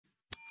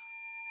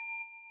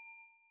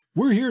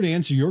We're here to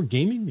answer your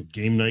gaming and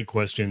game night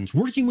questions,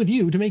 working with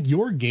you to make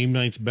your game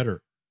nights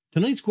better.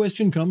 Tonight's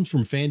question comes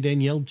from fan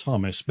Danielle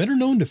Thomas, better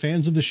known to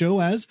fans of the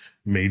show as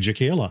Major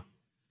Kayla.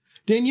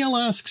 Danielle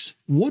asks,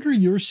 what are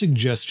your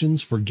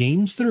suggestions for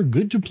games that are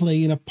good to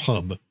play in a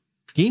pub?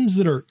 Games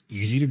that are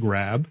easy to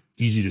grab,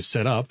 easy to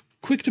set up,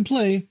 quick to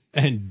play,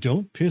 and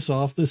don't piss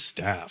off the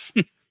staff.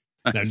 Nice.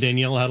 Now,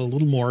 Danielle had a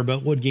little more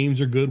about what games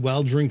are good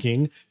while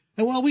drinking,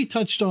 and while we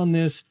touched on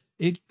this,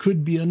 it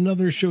could be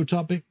another show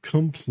topic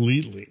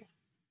completely.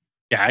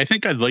 Yeah, I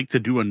think I'd like to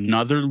do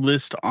another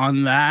list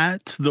on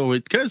that, though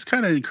it does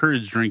kind of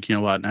encourage drinking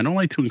a lot, and I don't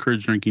like to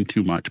encourage drinking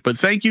too much. But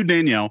thank you,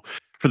 Danielle,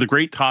 for the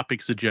great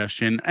topic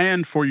suggestion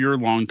and for your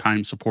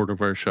longtime support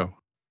of our show.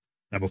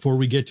 Now, before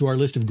we get to our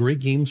list of great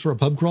games for a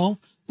pub crawl,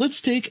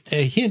 let's take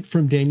a hint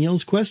from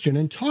Danielle's question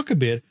and talk a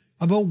bit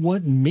about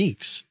what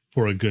makes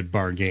for a good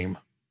bar game.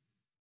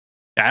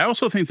 I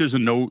also think there's a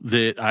note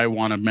that I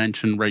want to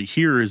mention right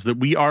here is that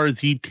we are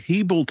the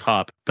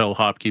Tabletop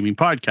Bellhop Gaming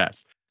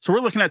Podcast. So we're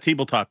looking at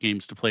tabletop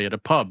games to play at a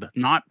pub,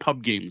 not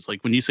pub games.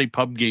 Like when you say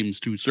pub games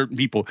to certain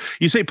people,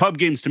 you say pub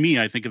games to me,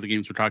 I think of the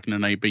games we're talking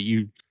tonight, but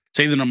you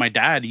say them to my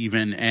dad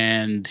even,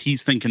 and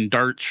he's thinking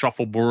darts,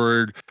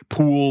 shuffleboard,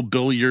 pool,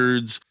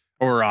 billiards,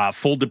 or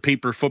folded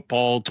paper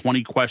football,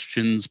 20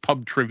 questions,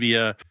 pub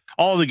trivia,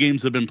 all the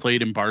games that have been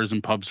played in bars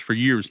and pubs for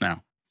years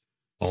now.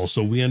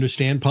 Also, we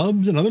understand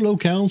pubs and other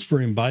locales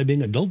for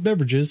imbibing adult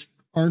beverages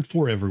aren't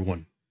for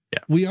everyone. Yeah.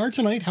 We are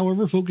tonight,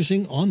 however,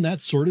 focusing on that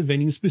sort of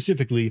venue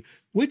specifically,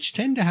 which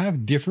tend to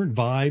have different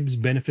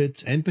vibes,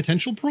 benefits, and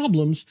potential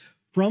problems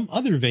from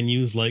other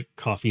venues like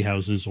coffee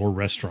houses or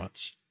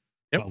restaurants.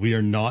 Yep. While we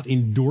are not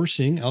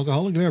endorsing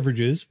alcoholic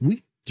beverages,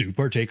 we do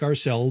partake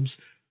ourselves,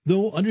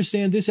 though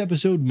understand this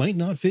episode might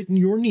not fit in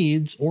your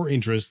needs or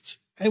interests,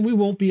 and we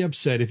won't be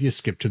upset if you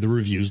skip to the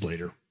reviews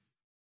later.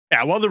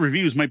 Yeah, while the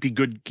reviews might be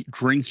good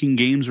drinking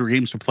games or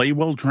games to play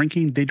while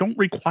drinking, they don't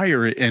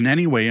require it in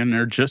any way, and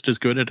they're just as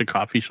good at a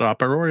coffee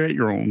shop or at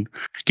your own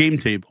game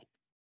table.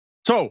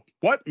 So,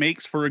 what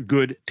makes for a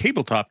good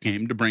tabletop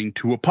game to bring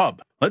to a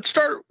pub? Let's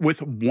start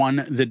with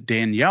one that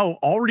Danielle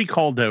already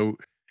called out,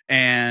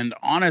 and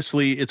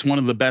honestly, it's one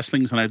of the best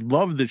things, and I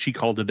love that she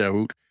called it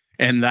out,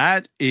 and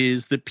that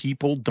is that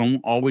people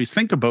don't always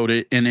think about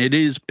it, and it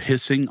is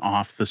pissing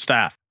off the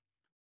staff.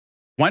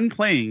 When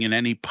playing in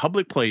any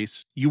public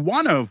place, you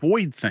want to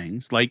avoid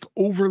things like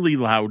overly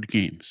loud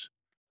games,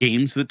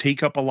 games that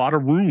take up a lot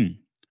of room.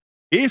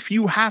 If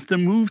you have to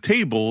move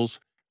tables,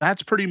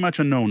 that's pretty much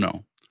a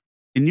no-no.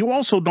 And you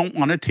also don't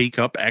want to take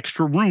up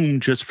extra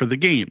room just for the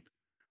game.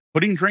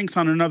 Putting drinks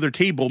on another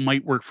table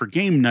might work for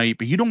game night,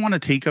 but you don't want to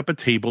take up a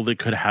table that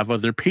could have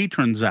other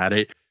patrons at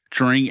it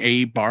during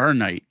a bar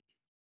night.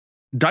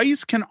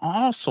 Dice can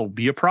also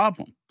be a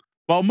problem.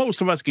 While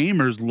most of us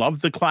gamers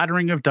love the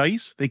clattering of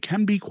dice, they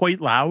can be quite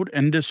loud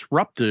and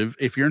disruptive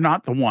if you're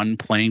not the one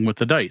playing with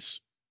the dice.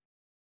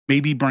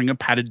 Maybe bring a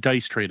padded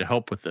dice tray to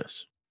help with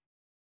this.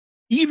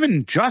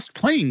 Even just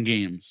playing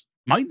games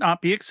might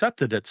not be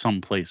accepted at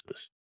some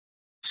places.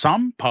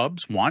 Some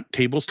pubs want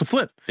tables to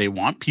flip. They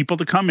want people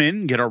to come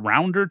in, get a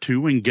round or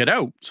two, and get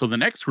out, so the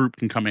next group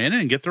can come in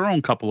and get their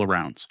own couple of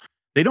rounds.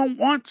 They don't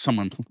want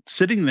someone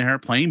sitting there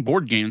playing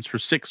board games for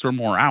 6 or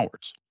more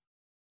hours.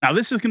 Now,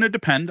 this is going to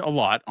depend a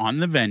lot on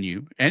the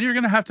venue, and you're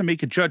going to have to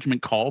make a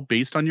judgment call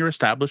based on your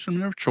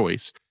establishment of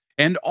choice,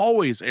 and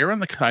always err on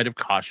the side of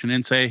caution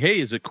and say,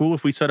 hey, is it cool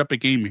if we set up a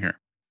game here?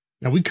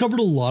 Now, we covered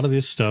a lot of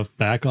this stuff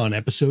back on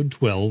episode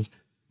 12.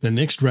 The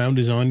next round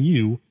is on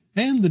you,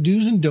 and the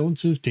do's and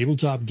don'ts of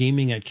tabletop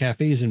gaming at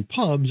cafes and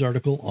pubs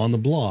article on the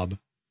blob.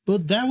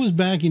 But that was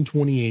back in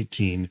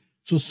 2018,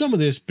 so some of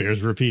this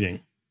bears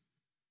repeating.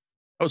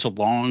 That was a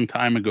long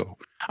time ago.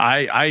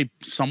 I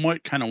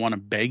somewhat kind of want to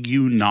beg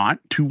you not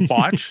to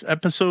watch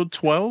episode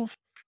 12.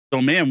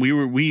 So man,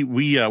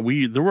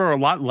 there were a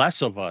lot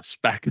less of us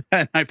back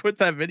then. I put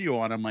that video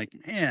on. I'm like,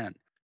 man,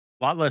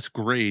 a lot less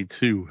gray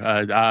too,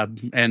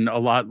 and a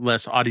lot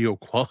less audio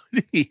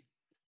quality.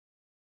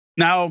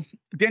 Now,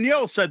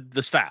 Danielle said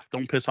the staff,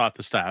 don't piss off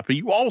the staff, but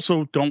you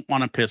also don't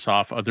want to piss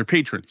off other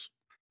patrons.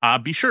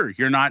 Be sure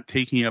you're not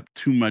taking up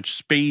too much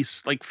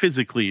space, like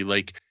physically,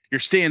 like you're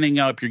standing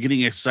up, you're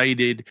getting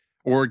excited,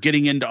 or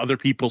getting into other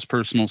people's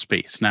personal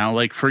space. Now,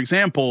 like, for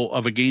example,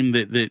 of a game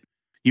that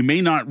you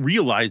may not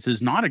realize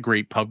is not a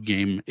great pub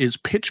game is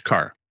Pitch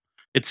Car.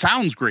 It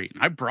sounds great.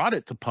 I brought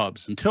it to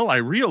pubs until I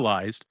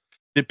realized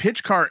that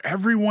Pitch Car,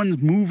 everyone's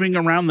moving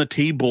around the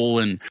table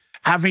and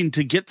having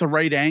to get the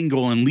right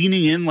angle and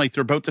leaning in like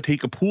they're about to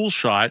take a pool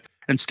shot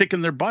and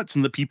sticking their butts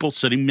in the people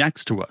sitting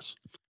next to us.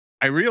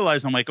 I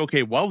realized, I'm like,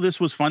 okay, well, this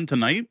was fun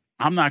tonight.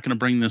 I'm not going to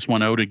bring this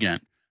one out again.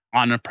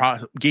 On a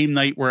game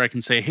night where I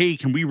can say, hey,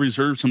 can we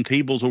reserve some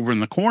tables over in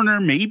the corner?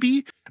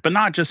 Maybe, but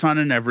not just on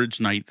an average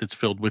night that's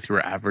filled with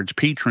your average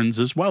patrons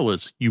as well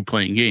as you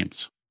playing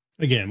games.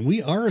 Again, we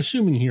are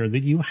assuming here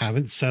that you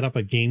haven't set up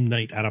a game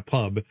night at a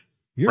pub.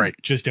 You're right.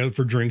 Just out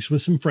for drinks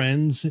with some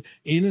friends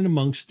in and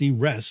amongst the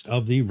rest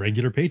of the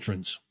regular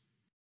patrons.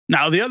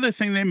 Now, the other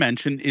thing they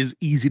mentioned is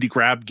easy to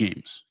grab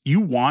games.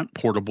 You want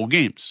portable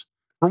games.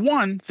 For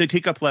one, they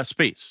take up less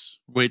space,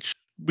 which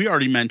we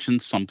already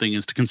mentioned something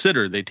is to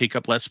consider. They take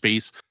up less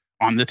space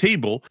on the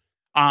table.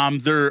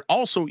 They're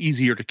also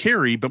easier to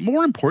carry, but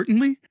more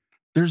importantly,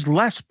 there's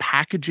less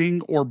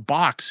packaging or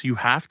box you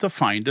have to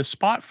find a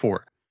spot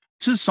for.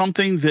 This is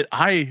something that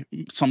I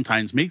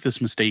sometimes make this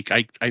mistake.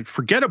 I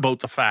forget about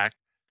the fact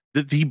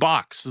that the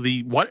box,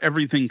 the what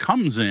everything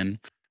comes in,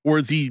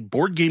 or the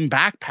board game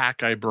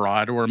backpack I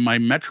brought, or my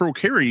Metro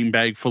carrying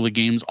bag full of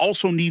games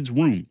also needs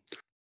room.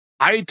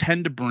 I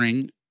tend to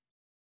bring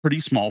pretty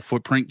small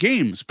footprint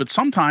games, but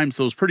sometimes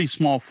those pretty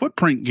small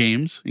footprint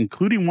games,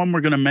 including one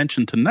we're going to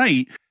mention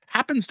tonight,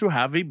 happens to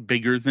have a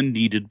bigger than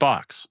needed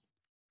box.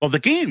 Well, the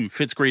game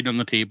fits great on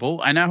the table.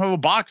 I now have a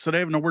box that I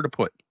have nowhere to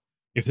put.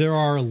 If there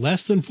are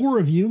less than 4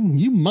 of you,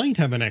 you might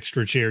have an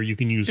extra chair you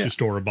can use to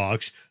store a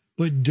box,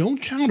 but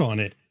don't count on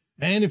it.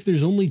 And if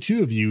there's only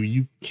 2 of you,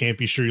 you can't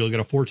be sure you'll get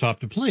a 4-top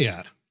to play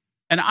at.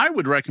 And I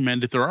would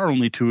recommend if there are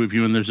only 2 of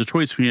you and there's a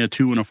choice between a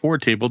 2 and a 4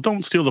 table,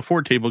 don't steal the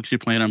 4 table because you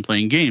plan on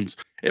playing games.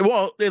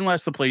 Well,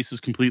 unless the place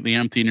is completely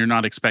empty and you're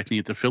not expecting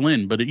it to fill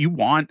in. But you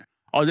want,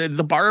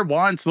 the bar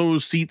wants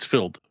those seats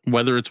filled,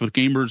 whether it's with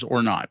gamers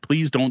or not.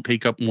 Please don't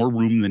take up more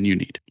room than you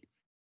need.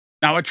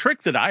 Now, a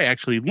trick that I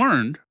actually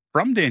learned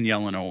from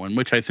Danielle and Owen,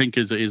 which I think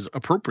is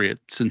appropriate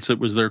since it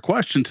was their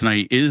question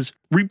tonight, is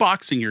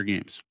reboxing your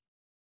games.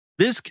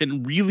 This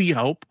can really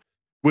help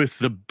with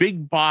the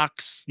big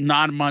box,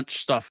 not much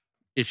stuff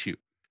issue.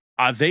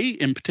 They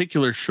in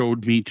particular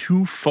showed me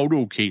 2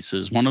 photo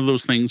cases. One of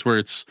those things where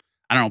it's,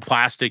 I don't know,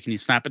 plastic and you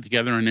snap it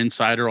together and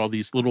inside are all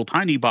these little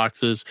tiny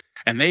boxes.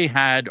 And they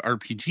had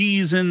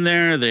RPGs in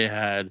there. They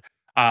had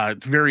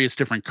various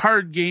different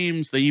card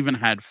games. They even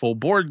had full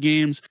board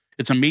games.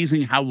 It's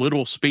amazing how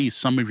little space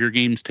some of your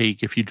games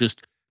take if you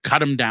just cut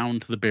them down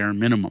to the bare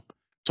minimum.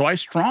 So I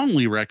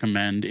strongly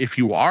recommend, if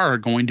you are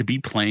going to be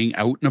playing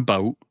out and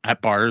about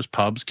at bars,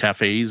 pubs,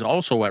 cafes,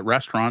 also at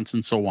restaurants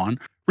and so on,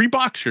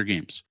 rebox your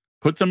games.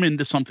 Put them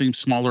into something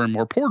smaller and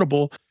more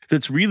portable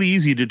that's really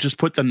easy to just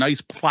put the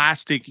nice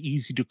plastic,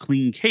 easy to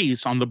clean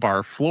case on the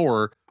bar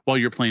floor while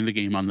you're playing the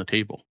game on the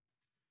table.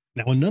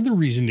 Now, another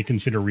reason to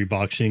consider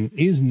reboxing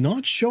is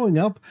not showing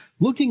up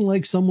looking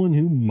like someone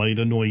who might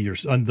annoy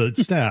the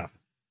staff.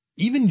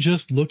 Even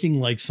just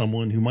looking like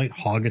someone who might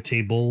hog a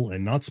table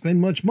and not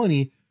spend much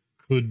money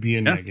could be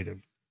a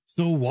negative.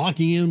 So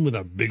walking in with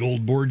a big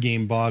old board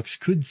game box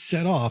could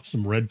set off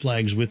some red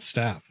flags with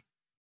staff.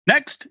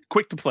 Next,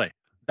 quick to play.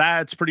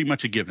 That's pretty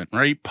much a given,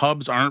 right?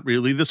 Pubs aren't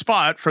really the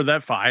spot for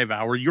that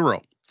 5-hour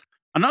Euro.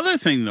 Another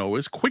thing, though,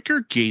 is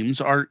quicker games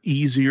are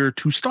easier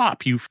to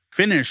stop. You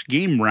finish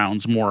game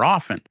rounds more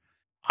often.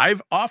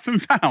 I've often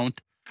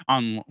found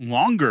on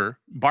longer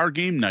bar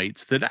game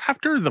nights that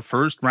after the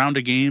first round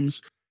of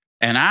games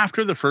and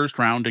after the first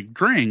round of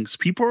drinks,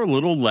 people are a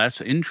little less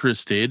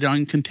interested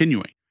on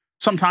continuing.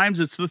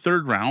 Sometimes it's the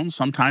 3rd round.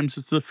 Sometimes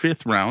it's the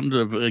 5th round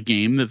of a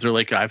game that they're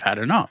like, I've had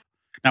enough.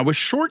 Now, with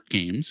short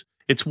games,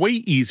 it's way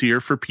easier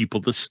for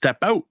people to step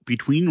out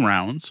between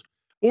rounds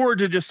or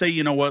to just say,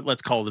 you know what,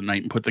 let's call it a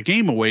night and put the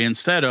game away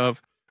instead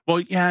of, well,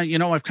 yeah, you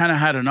know, I've kind of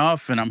had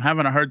enough and I'm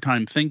having a hard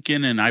time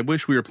thinking and I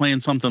wish we were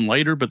playing something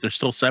lighter, but there's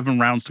still 7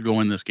 rounds to go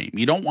in this game.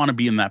 You don't want to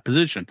be in that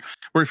position.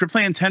 Where if you're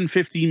playing 10,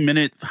 15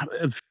 minutes,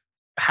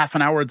 half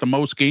an hour at the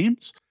most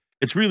games,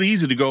 it's really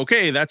easy to go,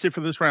 okay, that's it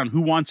for this round.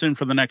 Who wants in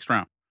for the next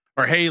round?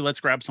 Or, hey,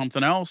 let's grab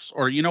something else.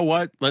 Or, you know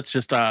what, let's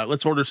just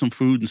let's order some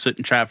food and sit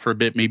and chat for a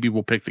bit. Maybe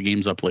we'll pick the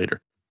games up later.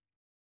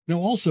 Now,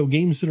 also,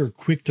 games that are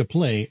quick to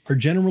play are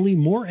generally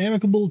more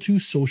amicable to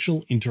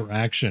social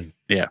interaction.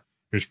 Yeah.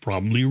 There's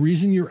probably a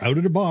reason you're out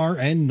at a bar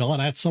and not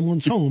at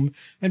someone's home,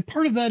 and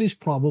part of that is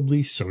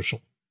probably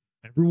social.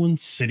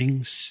 Everyone's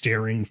sitting,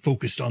 staring,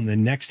 focused on the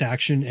next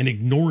action and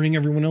ignoring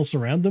everyone else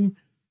around them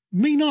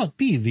may not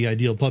be the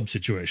ideal pub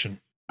situation.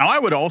 Now, I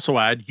would also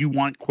add you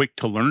want quick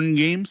to learn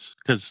games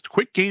because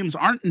quick games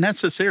aren't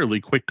necessarily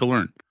quick to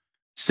learn.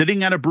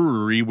 Sitting at a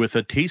brewery with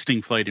a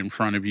tasting flight in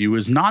front of you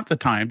is not the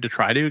time to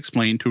try to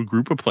explain to a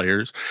group of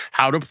players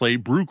how to play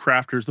Brew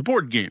Crafters, the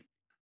board game,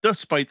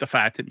 despite the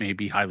fact it may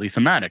be highly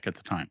thematic at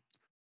the time.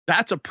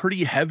 That's a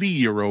pretty heavy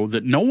Euro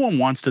that no one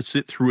wants to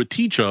sit through a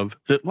teach of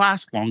that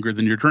lasts longer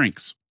than your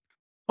drinks.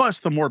 Plus,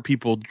 the more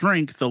people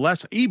drink, the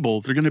less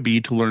able they're going to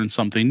be to learn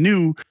something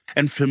new,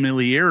 and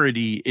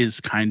familiarity is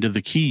kind of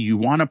the key. You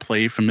want to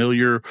play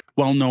familiar,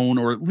 well-known,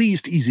 or at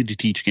least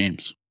easy-to-teach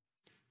games.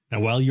 Now,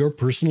 while your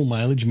personal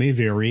mileage may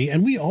vary,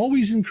 and we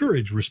always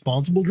encourage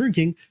responsible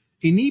drinking,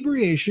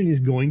 inebriation is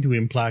going to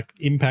impact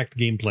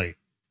gameplay.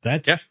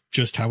 That's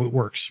just how it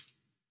works.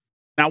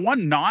 Now,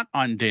 one not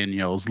on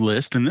Danielle's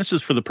list, and this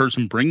is for the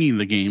person bringing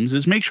the games,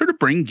 is make sure to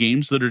bring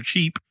games that are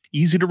cheap,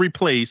 easy to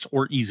replace,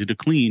 or easy to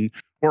clean,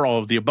 or all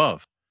of the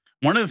above.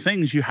 One of the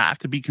things you have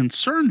to be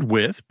concerned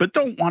with, but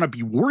don't want to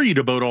be worried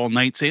about all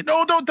night saying,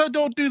 no,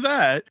 don't do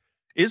that,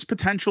 is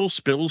potential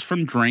spills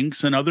from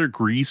drinks and other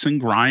grease and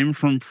grime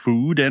from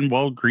food and,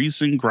 well,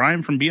 grease and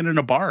grime from being in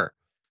a bar.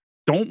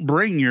 Don't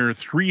bring your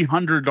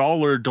 $300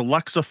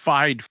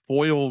 deluxeified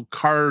foil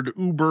card,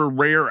 uber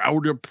rare,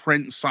 out of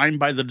print, signed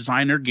by the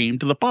designer game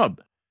to the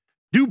pub.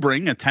 Do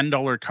bring a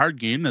 $10 card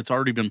game that's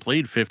already been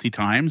played 50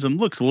 times and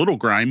looks a little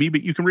grimy,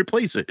 but you can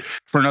replace it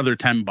for another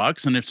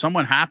 $10. And if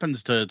someone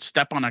happens to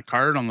step on a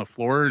card on the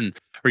floor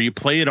or you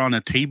play it on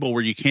a table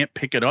where you can't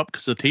pick it up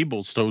because the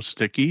table's so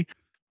sticky,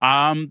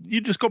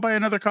 you just go buy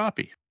another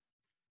copy.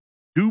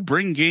 Do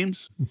bring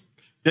games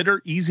that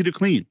are easy to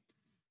clean.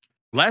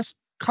 Less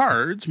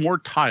cards, more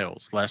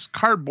tiles. Less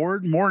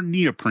cardboard, more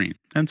neoprene,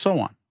 and so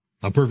on.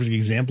 A perfect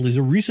example is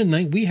a recent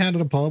night we had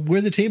at a pub where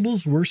the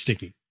tables were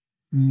sticky.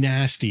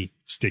 Nasty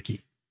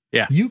sticky.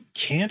 Yeah. You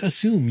can't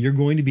assume you're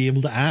going to be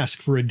able to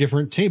ask for a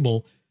different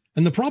table.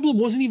 And the problem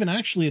wasn't even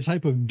actually a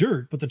type of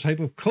dirt, but the type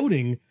of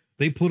coating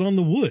they put on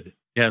the wood.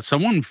 Yeah,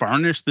 someone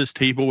varnished this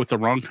table with the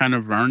wrong kind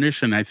of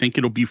varnish, and I think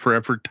it'll be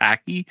forever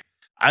tacky.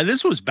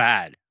 This was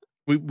bad.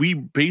 We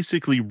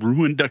basically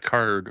ruined a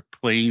card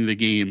playing the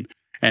game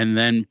and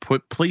then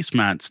put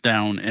placemats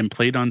down and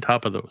played on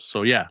top of those.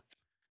 So, yeah.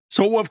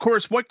 So, of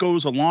course, what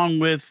goes along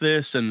with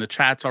this, and the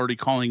chat's already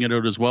calling it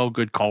out as well.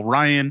 Good call,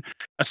 Ryan.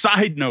 A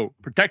side note,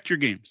 protect your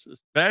games,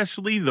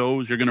 especially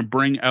those you're going to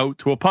bring out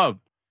to a pub.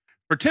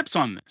 For tips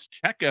on this,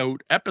 check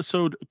out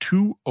episode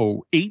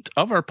 208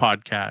 of our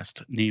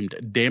podcast named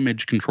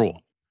Damage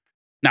Control.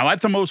 Now,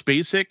 at the most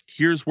basic,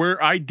 here's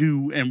where I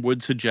do and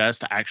would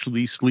suggest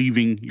actually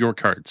sleeving your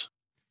cards.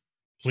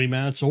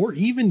 Playmats or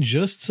even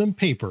just some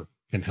paper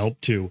can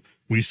help too.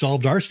 We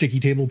solved our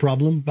sticky table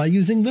problem by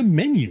using the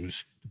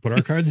menus to put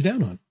our cards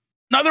down on.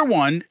 Another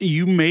one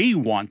you may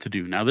want to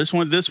do. Now, this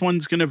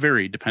one's going to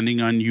vary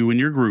depending on you and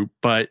your group,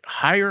 but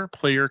higher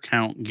player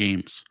count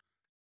games.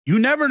 You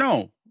never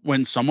know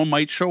when someone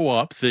might show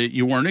up that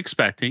you weren't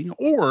expecting,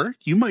 or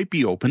you might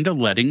be open to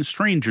letting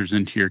strangers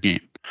into your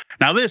game.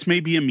 Now, this may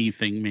be a me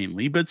thing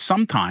mainly, but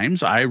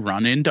sometimes I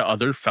run into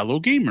other fellow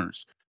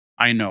gamers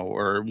I know,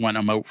 or when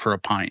I'm out for a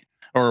pint,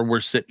 or we're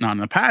sitting on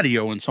the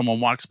patio and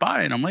someone walks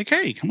by and I'm like,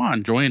 hey, come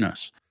on, join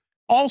us.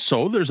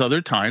 Also, there's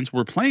other times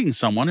we're playing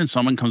someone and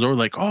someone comes over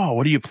like, oh,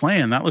 what are you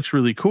playing? That looks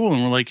really cool.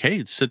 And we're like,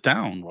 hey, sit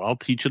down. Well, I'll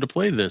teach you to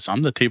play this.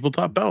 I'm the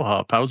Tabletop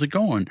Bellhop. How's it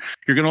going?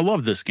 You're going to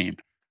love this game.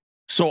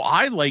 So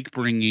I like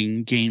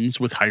bringing games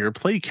with higher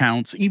play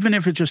counts. Even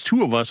if it's just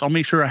two of us, I'll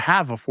make sure I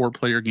have a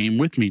 4-player game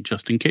with me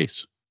just in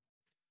case.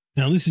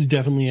 Now, this is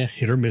definitely a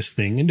hit or miss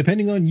thing. And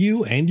depending on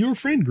you and your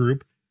friend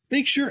group,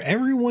 make sure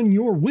everyone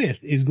you're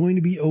with is going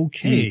to be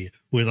okay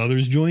with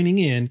others joining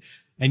in,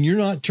 and you're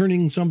not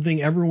turning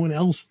something everyone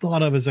else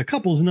thought of as a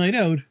couple's night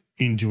out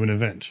into an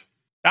event.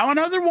 Now,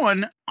 another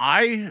one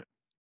I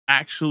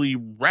actually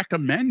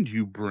recommend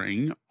you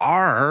bring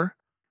are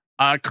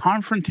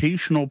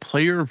confrontational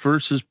player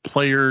versus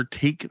player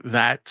take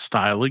that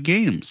style of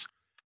games.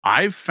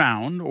 I've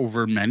found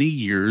over many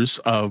years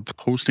of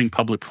hosting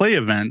public play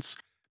events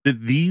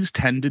that these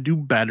tend to do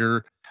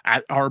better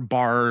at our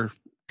bar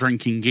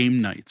drinking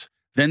game nights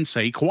than,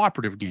 say,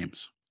 cooperative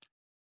games.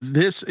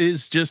 This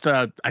is just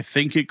I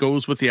think it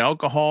goes with the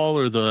alcohol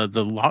or the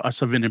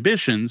loss of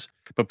inhibitions,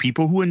 but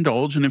people who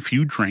indulge in a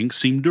few drinks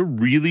seem to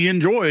really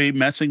enjoy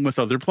messing with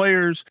other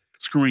players,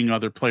 screwing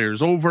other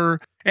players over,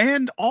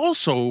 and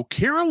also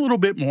care a little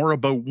bit more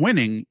about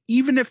winning,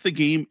 even if the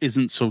game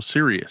isn't so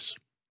serious.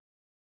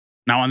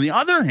 Now, on the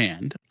other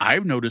hand,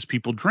 I've noticed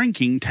people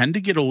drinking tend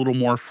to get a little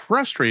more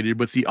frustrated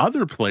with the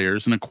other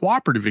players in a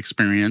cooperative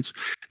experience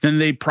than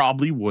they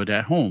probably would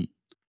at home.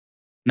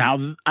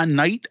 Now, a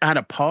night at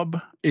a pub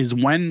is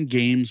when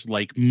games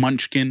like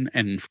Munchkin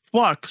and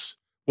Flux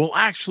will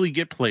actually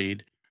get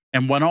played,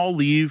 and when I'll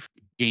leave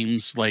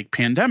games like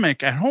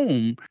Pandemic at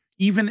home,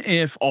 even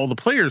if all the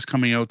players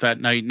coming out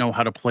that night know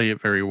how to play it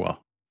very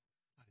well.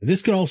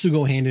 This could also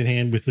go hand in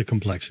hand with the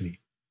complexity.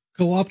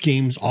 Co-op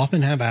games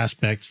often have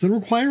aspects that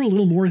require a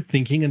little more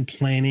thinking and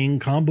planning,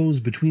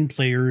 combos between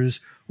players,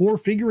 or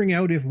figuring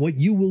out if what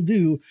you will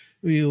do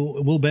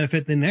will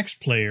benefit the next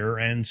player,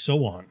 and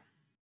so on.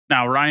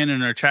 Now, Ryan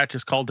in our chat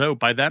just called out,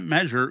 by that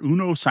measure,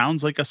 Uno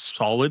sounds like a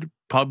solid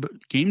pub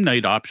game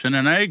night option,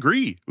 and I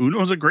agree. Uno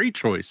is a great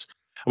choice.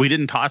 We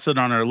didn't toss it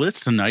on our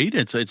list tonight.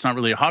 It's not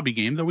really a hobby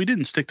game, though we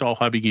didn't stick to all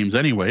hobby games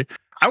anyway.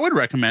 I would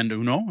recommend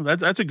Uno.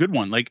 That's a good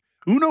one. Like,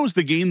 Uno is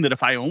the game that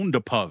if I owned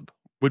a pub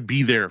would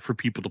be there for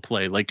people to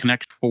play, like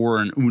Connect 4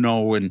 and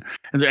Uno. And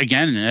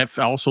again, it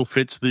also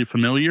fits the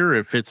familiar.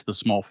 It fits the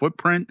small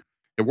footprint.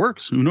 It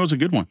works. Uno's a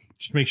good one.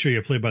 Just make sure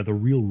you play by the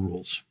real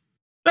rules.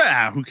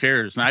 Who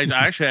cares? And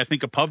I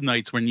think of pub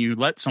nights when you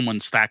let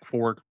someone stack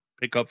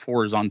pick up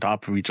 4s on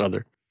top of each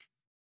other.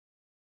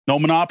 No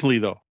Monopoly,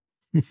 though.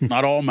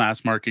 Not all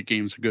mass market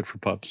games are good for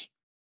pubs.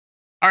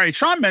 All right,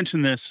 Sean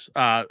mentioned this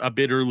a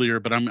bit earlier,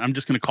 but I'm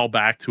just going to call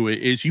back to it,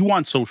 is you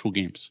want social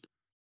games.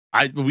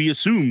 We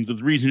assume that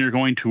the reason you're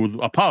going to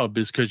a pub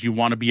is because you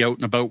want to be out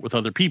and about with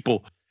other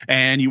people,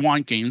 and you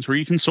want games where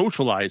you can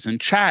socialize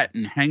and chat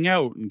and hang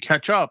out and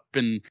catch up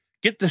and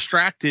get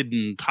distracted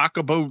and talk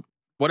about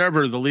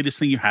whatever the latest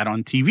thing you had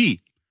on TV.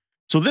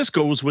 So this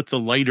goes with the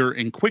lighter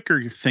and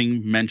quicker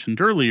thing mentioned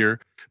earlier,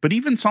 but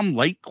even some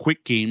light,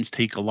 quick games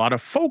take a lot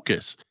of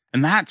focus,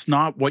 and that's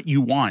not what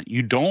you want.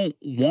 You don't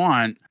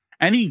want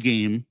any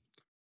game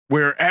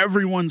where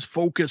everyone's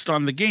focused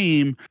on the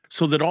game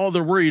so that all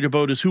they're worried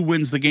about is who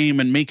wins the game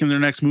and making their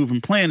next move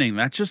and planning.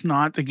 That's just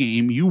not the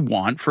game you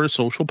want for a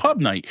social pub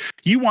night.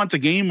 You want the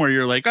game where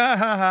you're like,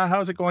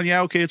 how's it going?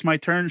 Yeah, okay, it's my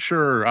turn.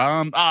 Sure.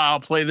 I'll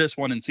play this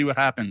one and see what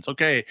happens.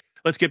 Okay,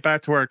 let's get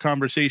back to our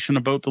conversation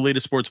about the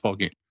latest sports ball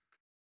game.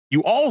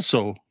 You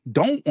also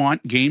don't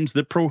want games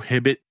that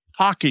prohibit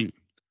talking.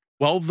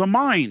 Well, The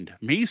Mind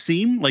may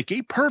seem like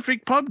a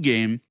perfect pub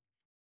game.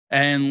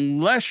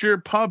 Unless your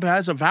pub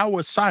has a vow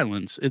of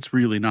silence, it's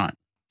really not.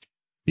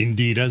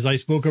 Indeed, as I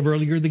spoke of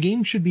earlier, the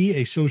game should be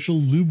a social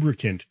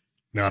lubricant,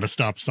 not a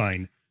stop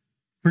sign.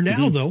 For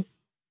now, though,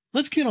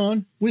 let's get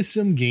on with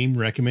some game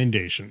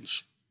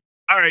recommendations.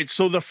 All right,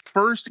 so the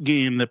first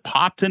game that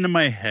popped into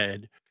my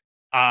head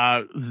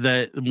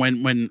that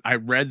when I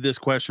read this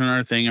question on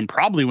our thing, and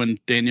probably when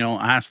Danielle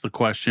asked the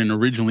question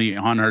originally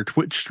on our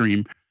Twitch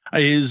stream,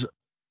 is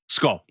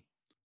Skull.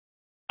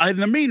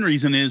 The main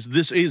reason is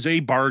this is a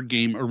bar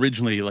game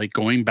originally, like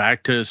going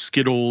back to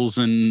Skittles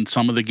and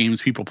some of the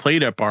games people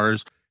played at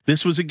bars.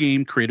 This was a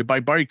game created by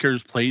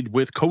bikers, played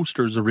with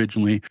coasters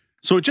originally.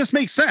 So it just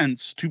makes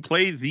sense to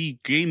play the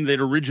game that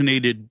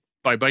originated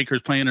by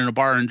bikers playing in a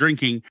bar and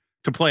drinking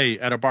to play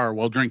at a bar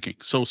while drinking.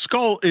 So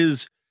Skull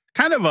is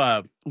kind of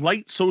a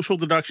light social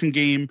deduction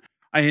game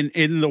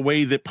in the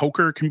way that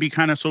poker can be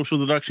kind of social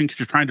deduction because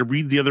you're trying to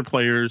read the other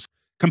players,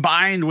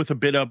 combined with a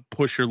bit of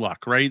push your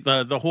luck, right?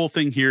 The whole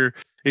thing here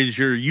is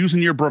you're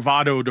using your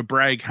bravado to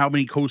brag how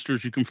many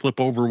coasters you can flip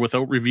over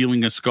without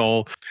revealing a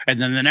skull.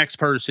 And then the next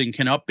person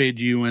can upbid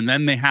you, and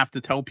then they have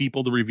to tell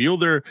people to reveal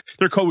their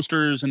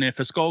coasters. And if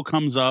a skull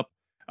comes up,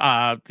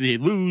 they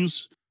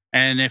lose.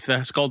 And if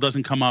the skull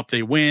doesn't come up,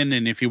 they win.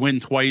 And if you win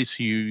twice,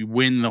 you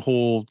win the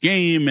whole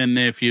game. And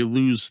if you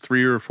lose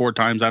 3 or 4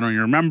 times, I don't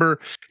even remember,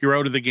 you're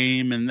out of the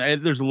game. And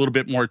there's a little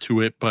bit more to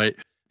it, but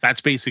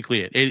that's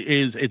basically it.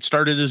 It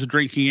started as a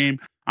drinking game.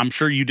 I'm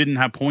sure you didn't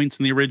have points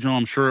in the original.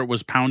 I'm sure it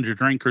was pound your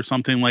drink or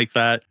something like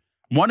that.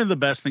 One of the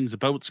best things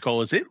about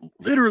Skull is it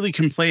literally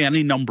can play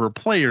any number of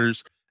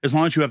players as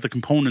long as you have the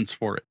components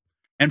for it.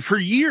 And for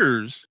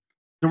years,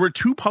 there were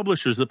 2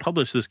 publishers that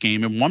published this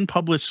game, and one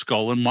published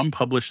Skull and one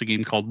published a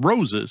game called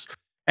Roses.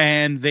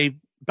 And they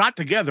got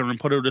together and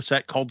put out a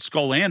set called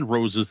Skull and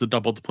Roses that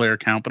doubled the player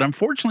count. But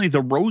unfortunately,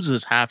 the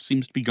Roses half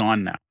seems to be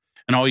gone now,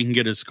 and all you can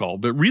get is Skull.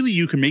 But really,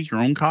 you can make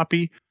your own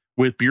copy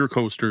with beer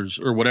coasters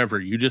or whatever.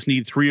 You just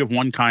need 3 of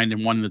one kind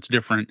and one that's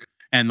different.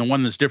 And the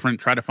one that's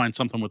different, try to find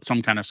something with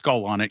some kind of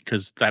skull on it,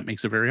 because that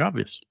makes it very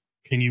obvious.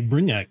 Can you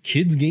bring a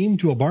kids game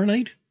to a bar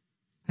night?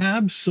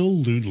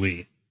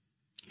 Absolutely.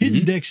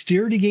 Kids'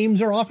 dexterity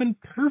games are often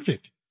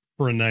perfect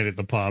for a night at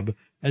the pub,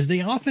 as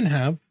they often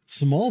have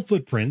small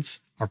footprints,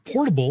 are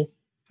portable,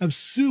 have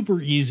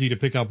super easy to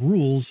pick up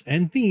rules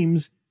and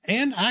themes,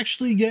 and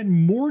actually get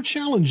more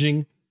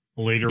challenging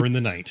later in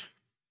the night.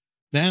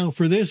 Now,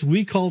 for this,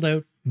 we called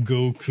out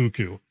Go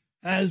Cuckoo,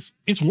 as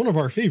it's one of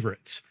our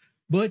favorites,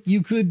 but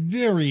you could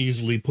very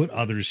easily put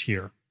others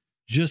here.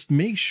 Just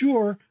make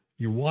sure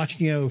you're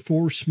watching out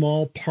for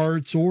small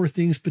parts or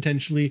things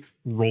potentially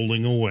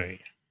rolling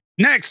away.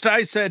 Next,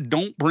 I said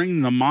don't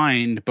bring The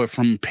Mind, but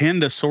from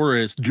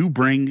Pandasaurus, do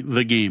bring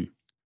the game.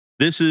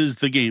 This is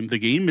the game. The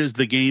game is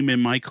the game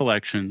in my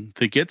collection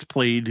that gets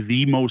played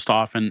the most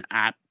often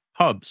at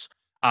pubs.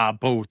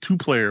 Both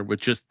 2-player with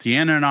just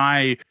Deanna and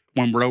I,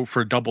 when we're out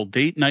for a double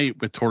date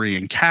night with Tori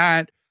and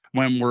Kat,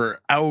 when we're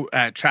out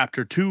at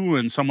chapter 2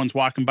 and someone's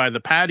walking by the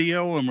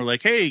patio and we're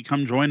like, hey,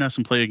 come join us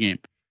and play a game.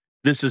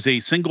 This is a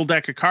single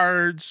deck of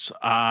cards,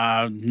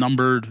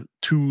 numbered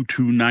 2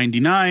 to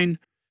 99.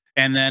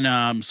 And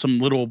then some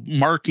little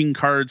marking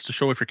cards to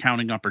show if you're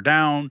counting up or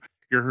down.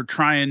 You're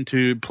trying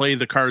to play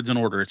the cards in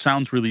order. It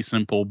sounds really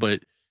simple,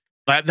 but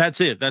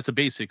that's it. That's the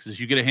basics, is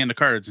you get a hand of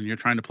cards and you're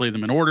trying to play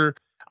them in order.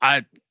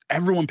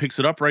 Everyone picks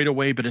it up right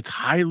away, but it's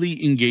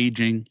highly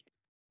engaging.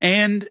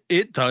 And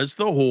it does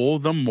the whole,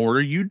 the more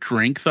you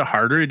drink, the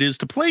harder it is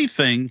to play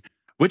thing,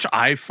 which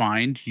I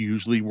find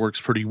usually works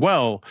pretty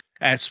well,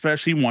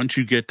 especially once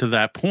you get to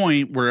that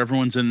point where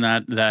everyone's in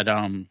that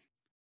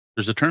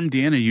there's a term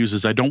Deanna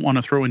uses I don't want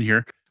to throw in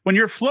here. When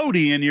you're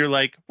floaty and you're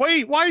like,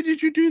 wait, why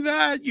did you do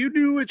that? You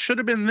knew it should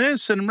have been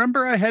this. And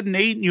remember, I had an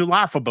 8, and you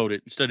laugh about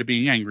it instead of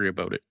being angry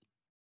about it.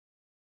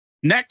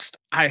 Next,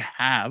 I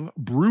have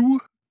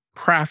Brew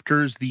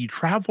Crafters, the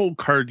travel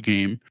card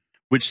game,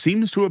 which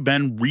seems to have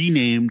been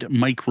renamed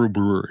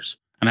Microbrewers.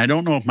 And I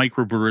don't know if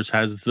Microbrewers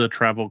has the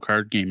travel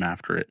card game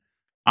after it.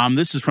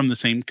 This is from the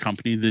same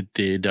company that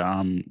did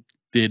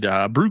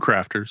Brew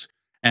Crafters.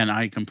 And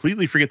I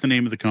completely forget the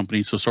name of the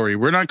company, so sorry.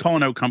 We're not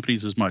calling out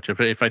companies as much.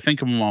 If I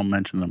think of them, I'll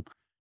mention them.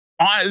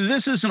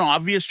 This is an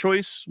obvious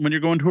choice when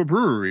you're going to a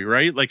brewery,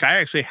 right? Like, I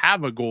actually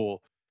have a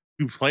goal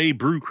to play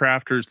Brew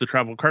Crafters, the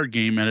travel card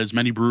game, at as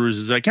many brewers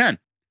as I can.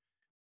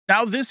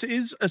 Now, this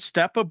is a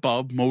step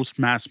above most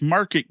mass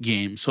market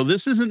games, so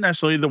this isn't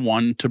necessarily the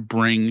one to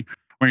bring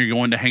when you're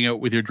going to hang out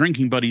with your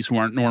drinking buddies who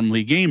aren't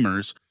normally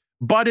gamers,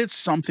 but it's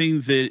something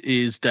that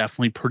is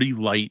definitely pretty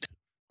light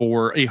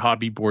for a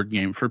hobby board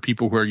game for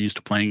people who are used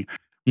to playing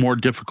more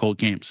difficult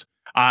games.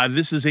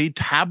 This is a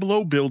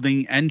tableau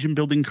building, engine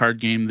building card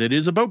game that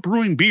is about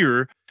brewing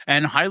beer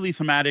and highly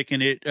thematic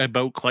in it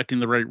about collecting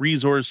the right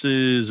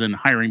resources and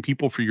hiring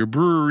people for your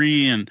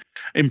brewery and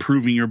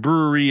improving your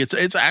brewery.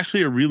 It's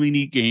actually a really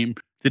neat game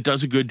that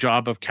does a good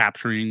job of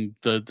capturing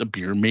the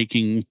beer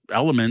making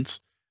elements.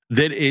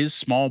 That is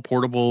small,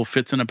 portable,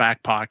 fits in a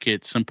back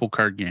pocket, simple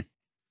card game.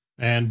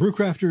 And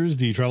Brewcrafters,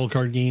 the travel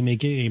card game,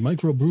 aka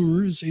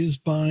Microbrewers, is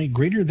by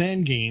Greater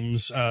Than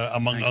Games,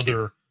 among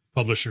other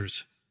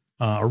publishers,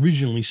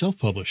 originally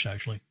self-published,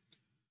 actually.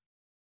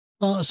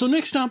 So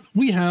next up,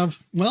 we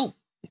have, well,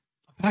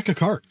 a pack of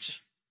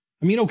cards.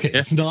 I mean, okay,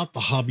 It's not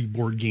the hobby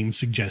board game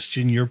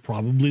suggestion you're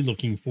probably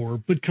looking for,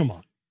 but come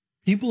on.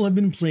 People have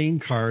been playing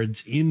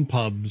cards in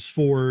pubs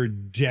for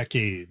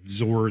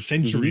decades or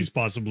centuries,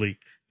 possibly.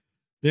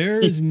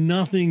 There's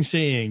nothing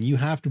saying you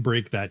have to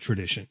break that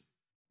tradition.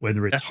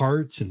 Whether it's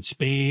hearts and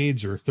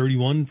spades or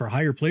 31 for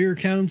higher player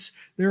counts,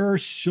 there are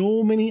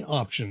so many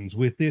options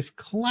with this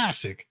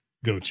classic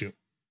go-to.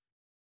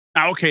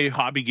 Okay,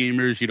 hobby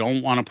gamers, you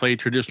don't want to play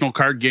traditional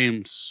card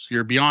games.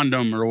 You're beyond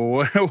them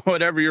or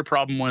whatever your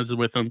problem was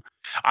with them.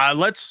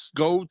 Let's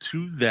go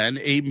to then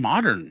a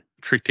modern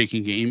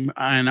trick-taking game.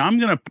 And I'm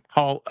going to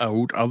call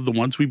out of the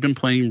ones we've been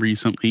playing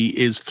recently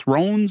is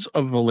Thrones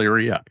of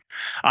Valeria,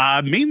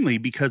 mainly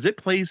because it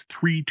plays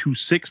 3 to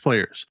 6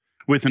 players.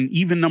 With an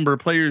even number of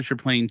players, you're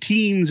playing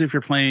teams. If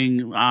you're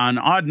playing an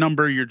odd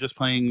number, you're just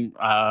playing,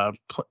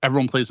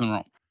 everyone plays in their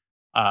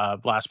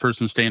own. Last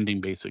person standing,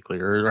 basically,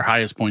 or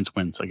highest points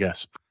wins, I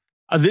guess.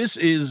 This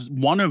is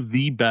one of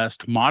the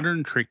best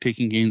modern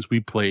trick-taking games we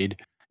played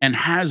and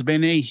has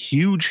been a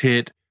huge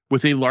hit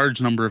with a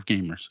large number of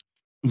gamers.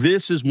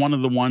 This is one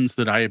of the ones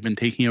that I have been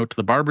taking out to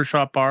the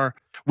barbershop bar.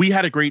 We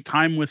had a great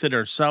time with it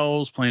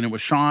ourselves, playing it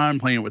with Sean,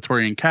 playing it with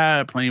Tori and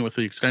Kat, playing it with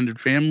the extended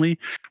family.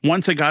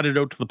 Once I got it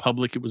out to the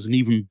public, it was an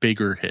even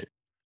bigger hit.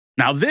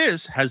 Now,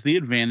 this has the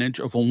advantage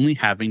of only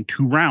having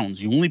 2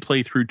 rounds. You only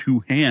play through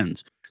 2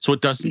 hands, so it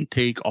doesn't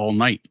take all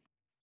night.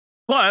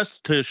 Plus,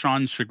 to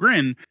Sean's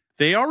chagrin,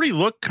 they already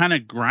look kind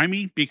of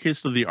grimy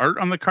because of the art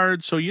on the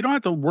cards, so you don't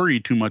have to worry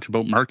too much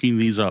about marking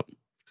these up.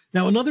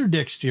 Now, another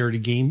dexterity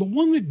game, but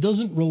one that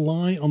doesn't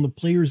rely on the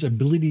player's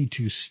ability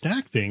to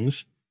stack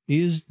things,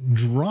 is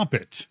Drop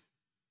It.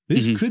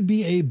 This could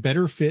be a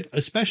better fit,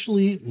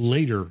 especially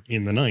later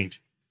in the night.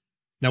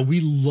 Now, we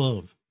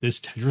love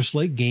this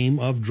Tetris-like game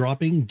of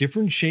dropping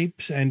different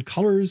shapes and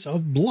colors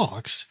of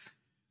blocks,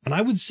 and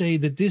I would say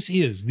that this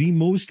is the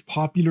most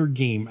popular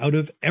game out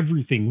of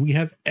everything we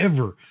have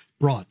ever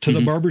brought to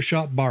the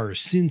barbershop bar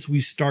since we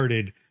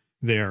started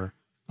there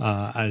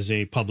as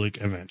a public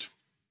event.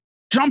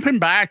 Jumping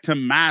back to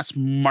mass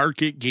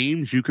market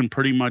games you can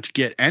pretty much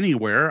get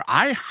anywhere,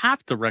 I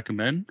have to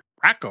recommend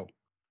Racco,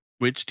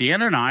 which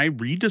Dan and I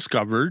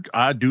rediscovered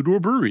due to a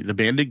brewery, the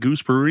Bandit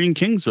Goose Brewery in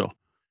Kingsville.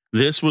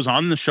 This was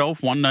on the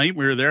shelf one night.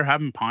 We were there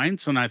having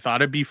pints, and I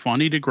thought it'd be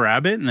funny to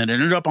grab it. And then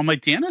ended up, I'm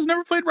like, Deanna's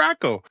never played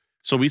Racco.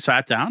 So we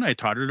sat down. I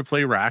taught her to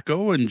play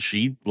Racco, and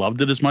she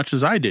loved it as much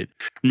as I did.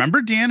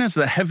 Remember, Deanna's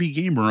the heavy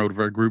gamer out of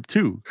our group,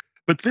 too.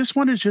 But this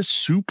one is just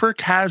super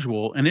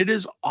casual, and it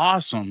is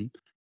awesome.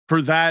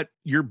 For that,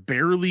 you're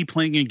barely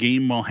playing a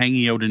game while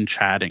hanging out and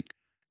chatting.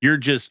 You're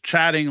just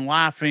chatting,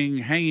 laughing,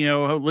 hanging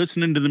out,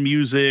 listening to the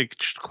music,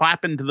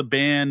 clapping to the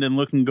band and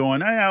looking,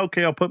 going, hey,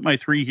 okay, I'll put my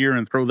 3 here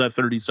and throw that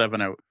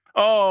 37 out.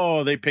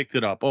 Oh, they picked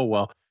it up. Oh,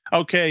 well.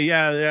 Okay,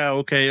 yeah,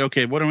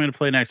 okay. What am I going to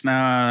play next?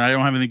 Nah, I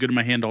don't have anything good in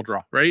my hand. I'll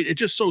draw, right? It's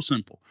just so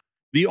simple.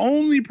 The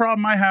only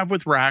problem I have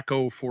with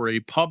Racco for a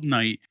pub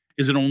night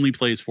is it only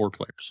plays 4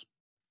 players.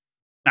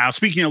 Now,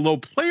 speaking of low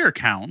player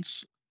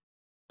counts,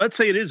 let's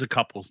say it is a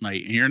couples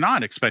night and you're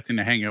not expecting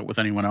to hang out with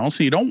anyone else.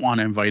 And you don't want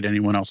to invite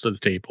anyone else to the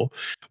table.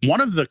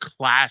 One of the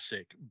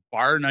classic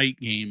bar night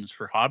games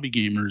for hobby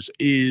gamers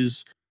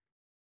is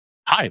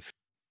Hive.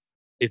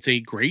 It's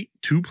a great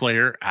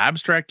 2-player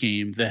abstract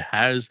game that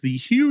has the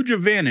huge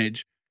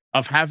advantage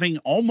of having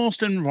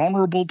almost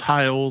invulnerable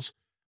tiles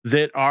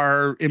that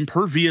are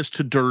impervious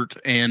to dirt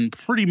and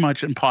pretty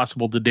much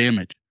impossible to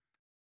damage.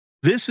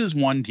 This is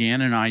one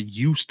Dan and I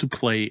used to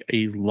play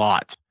a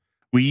lot.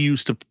 We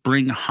used to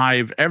bring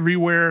Hive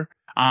everywhere.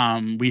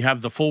 We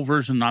have the full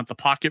version, not the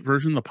pocket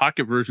version. The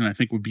pocket version, I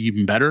think, would be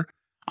even better.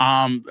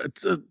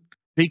 It's a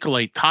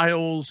Bakelite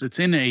tiles. It's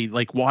in a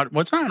water.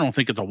 What's not? I don't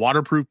think it's a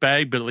waterproof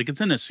bag, but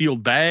it's in a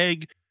sealed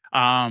bag.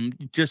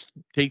 Just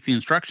take the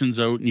instructions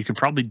out, and you could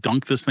probably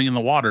dunk this thing in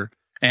the water.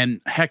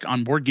 And heck,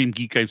 on Board Game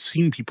Geek, I've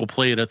seen people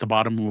play it at the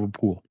bottom of a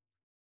pool.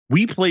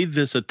 We played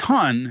this a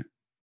ton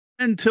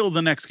until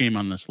the next game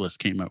on this list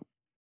came out.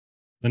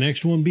 The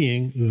next one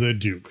being The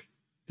Duke.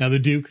 Now, The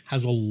Duke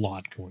has a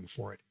lot going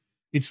for it.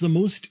 It's the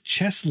most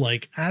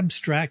chess-like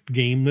abstract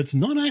game that's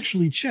not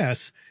actually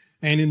chess,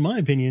 and in my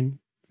opinion,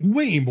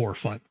 way more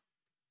fun.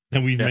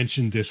 Now, we've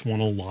mentioned this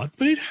one a lot,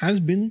 but it has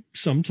been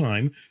some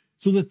time.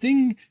 So the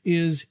thing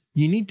is,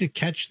 you need to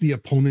catch the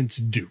opponent's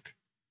Duke.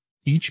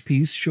 Each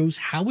piece shows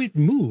how it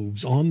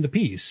moves on the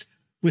piece,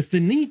 with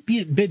the neat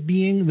bit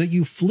being that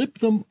you flip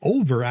them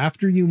over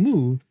after you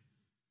move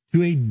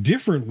to a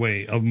different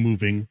way of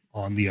moving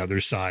on the other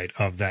side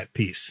of that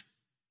piece.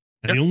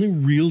 And the only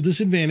real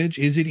disadvantage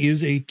is it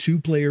is a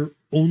 2-player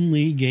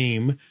only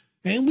game.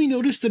 And we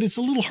noticed that it's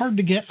a little hard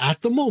to get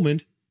at the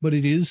moment, but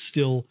it is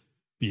still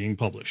being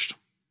published.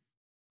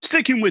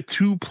 Sticking with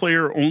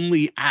 2-player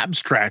only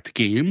abstract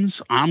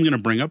games, I'm going to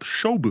bring up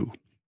Shobu.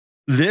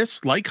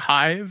 This, like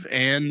Hive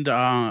and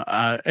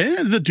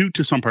the Duke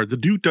to some part, the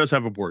Duke does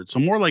have a board, so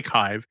more like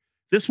Hive.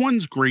 This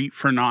one's great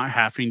for not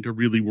having to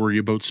really worry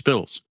about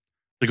spills.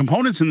 The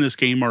components in this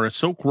game are a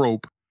silk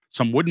rope,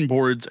 some wooden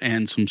boards,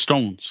 and some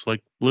stones,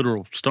 like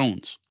literal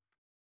stones.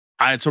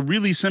 It's a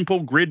really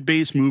simple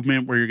grid-based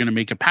movement where you're going to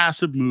make a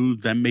passive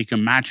move, then make a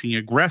matching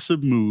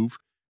aggressive move,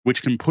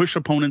 which can push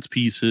opponents'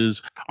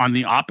 pieces on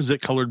the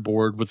opposite colored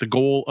board with the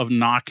goal of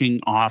knocking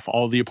off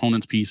all the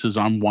opponent's pieces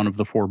on one of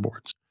the 4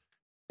 boards.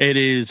 It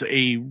is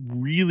a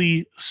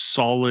really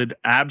solid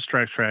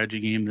abstract strategy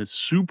game that's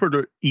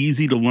super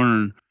easy to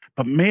learn,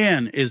 but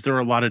man, is there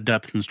a lot of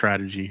depth and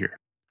strategy here.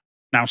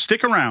 Now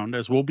stick around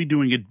as we'll be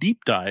doing a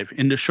deep dive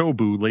into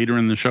Shobu later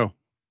in the show.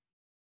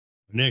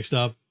 Next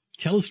up,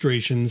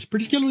 Telestrations,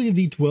 particularly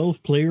the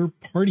 12-player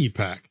party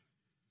pack.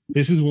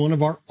 This is one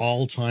of our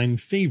all-time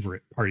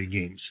favorite party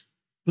games.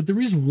 But there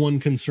is one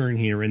concern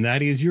here, and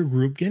that is your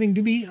group getting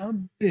to be a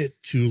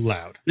bit too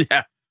loud.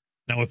 Yeah.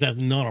 Now, if that's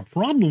not a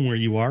problem where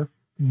you are,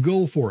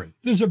 go for it.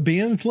 If there's a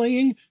band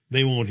playing,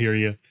 they won't hear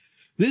you.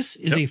 This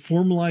is a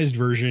formalized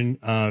version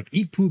of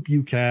Eat Poop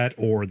You Cat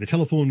or the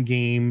telephone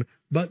game,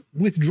 but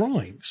with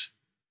drawings.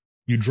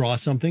 You draw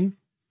something,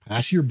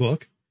 pass your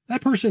book,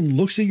 that person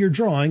looks at your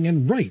drawing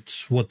and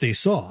writes what they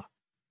saw.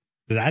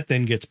 That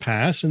then gets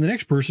passed, and the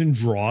next person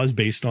draws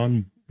based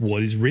on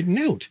what is written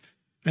out,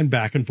 and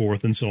back and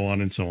forth, and so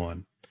on and so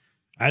on.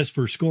 As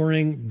for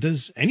scoring,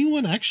 does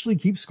anyone actually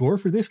keep score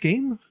for this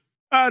game?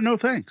 No,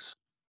 thanks.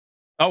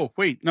 Oh,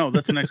 wait, no,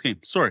 that's the next game.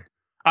 Sorry.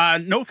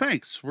 No,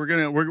 thanks.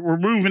 We're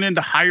moving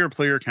into higher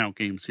player count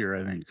games here.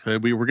 I think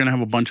we're gonna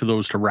have a bunch of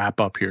those to wrap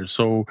up here.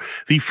 So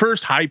the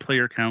first higher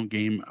player count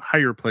game,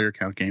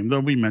 though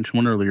we mentioned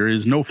one earlier,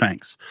 is No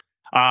Thanks.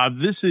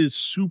 This is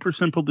super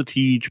simple to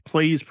teach,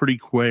 plays pretty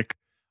quick.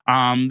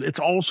 It's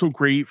also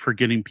great for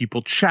getting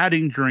people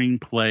chatting during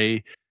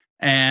play.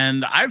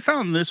 And I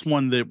found this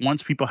one that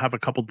once people have a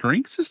couple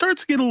drinks, it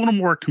starts to get a little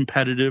more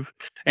competitive.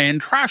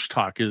 And trash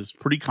talk is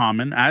pretty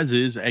common, as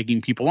is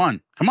egging people on.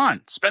 Come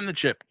on, spend the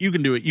chip. You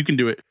can do it. You can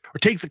do it. Or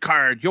take the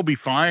card. You'll be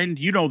fine.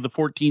 You know the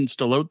 14's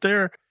still out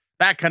there.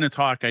 That kind of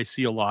talk I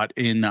see a lot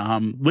in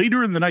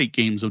later in the night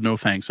games of No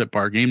Thanks at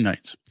bar game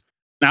nights.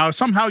 Now, if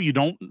somehow you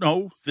don't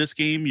know this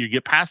game, you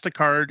get past a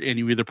card and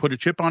you either put a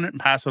chip on it and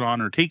pass it on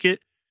or take it.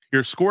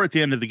 Your score at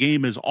the end of the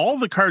game is all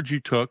the cards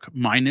you took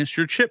minus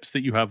your chips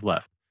that you have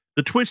left.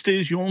 The twist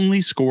is you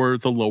only score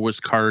the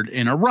lowest card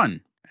in a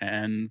run,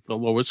 and the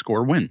lowest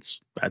score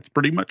wins. That's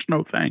pretty much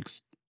No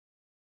Thanks.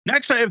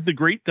 Next, I have The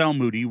Great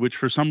Dalmoody, which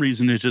for some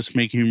reason is just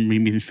making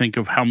me think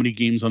of how many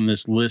games on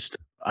this list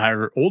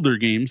are older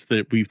games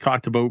that we've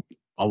talked about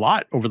a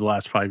lot over the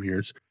last 5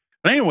 years.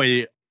 But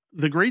anyway,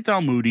 The Great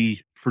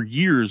Dalmoody for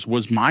years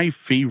was my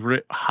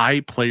favorite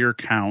high player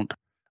count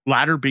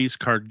ladder-based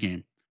card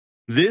game.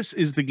 This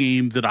is the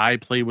game that I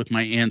play with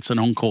my aunts and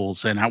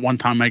uncles, and at one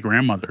time my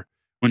grandmother,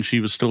 when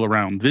she was still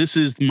around. This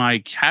is my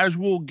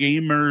casual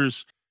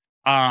gamers.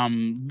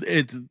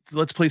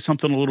 Let's play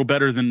something a little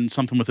better than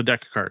something with a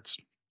deck of cards.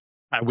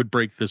 I would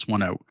break this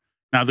one out.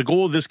 Now, the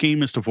goal of this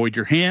game is to void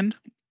your hand.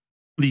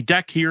 The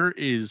deck here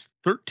is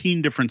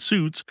 13 different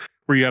suits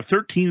where you have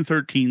 13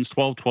 13s,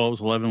 12 12s,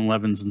 11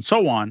 11s, and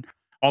so on,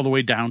 all the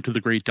way down to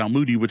the Great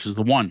Dalmoody, which is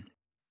the 1.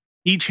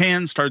 Each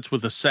hand starts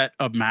with a set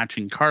of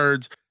matching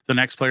cards. The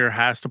next player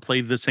has to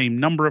play the same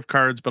number of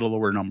cards, but a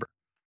lower number.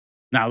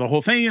 Now, the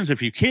whole thing is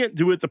if you can't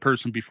do it, the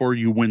person before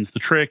you wins the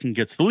trick and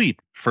gets the lead.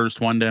 First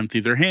one to empty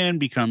their hand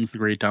becomes the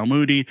Great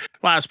Dalmoody.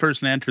 Last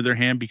person to enter their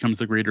hand becomes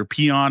the Greater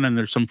Peon, and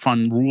there's some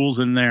fun rules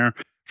in there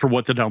for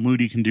what the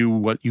Dalmoody can do,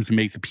 what you can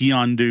make the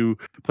Peon do.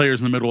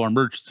 Players in the middle are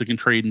merchants that can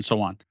trade, and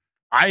so on.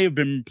 I have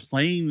been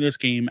playing this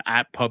game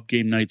at pub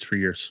game nights for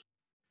years.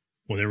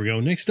 Well, there we go.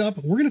 Next up,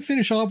 we're going to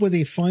finish off with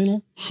a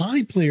final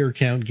high player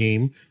count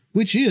game,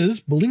 which is,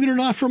 believe it or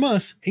not from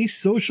us, a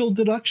social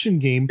deduction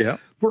game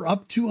for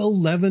up to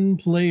 11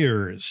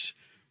 players,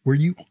 where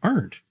you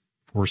aren't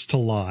forced to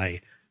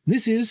lie.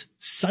 This is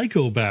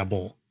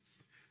Psychobabble.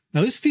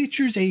 Now, this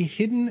features a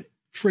hidden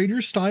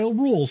traitor-style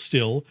role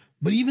still,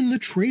 but even the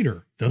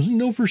traitor doesn't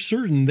know for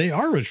certain they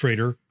are a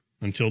traitor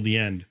until the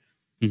end.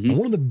 And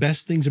one of the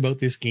best things about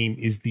this game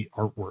is the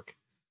artwork.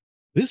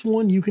 This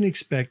one, you can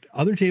expect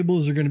other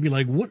tables are going to be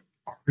like, what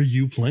are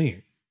you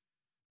playing?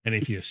 And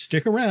if you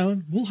stick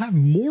around, we'll have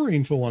more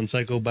info on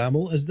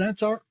Psychobabble, as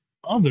that's our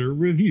other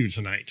review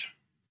tonight.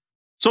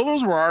 So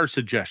those were our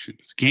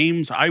suggestions.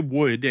 Games I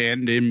would,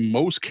 and in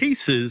most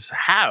cases,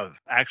 have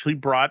actually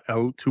brought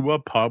out to a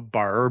pub,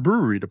 bar, or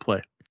brewery to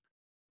play.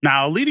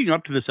 Now, leading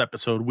up to this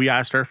episode, we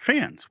asked our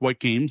fans what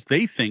games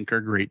they think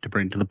are great to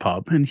bring to the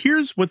pub, and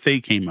here's what they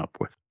came up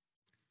with.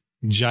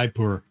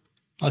 Jaipur,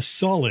 a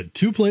solid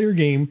 2-player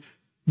game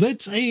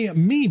that's a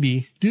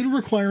maybe due to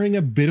requiring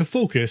a bit of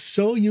focus,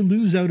 so you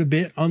lose out a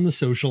bit on the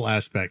social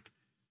aspect.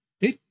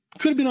 It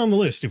Could have been on the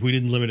list if we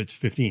didn't limit it to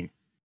 15.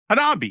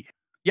 Hanabi.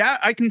 Yeah,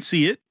 I can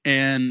see it.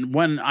 And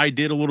when I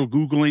did a little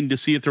Googling to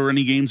see if there were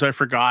any games I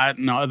forgot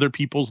and other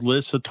people's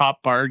lists of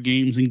top bar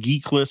games and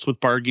geek lists with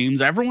bar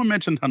games, everyone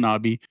mentioned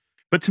Hanabi.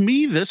 But to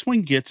me, this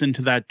one gets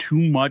into that too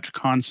much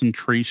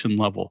concentration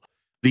level.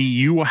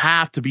 You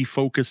have to be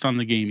focused on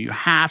the game. You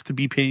have to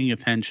be paying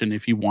attention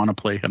if you want to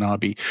play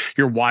Hanabi.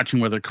 You're watching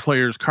where the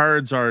players'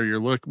 cards are. You're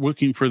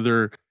looking for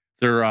their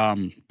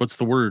what's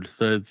the word?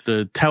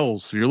 The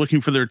tells. You're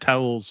looking for their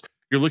tells.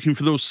 You're looking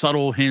for those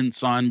subtle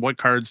hints on what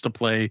cards to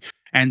play.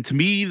 And to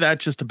me,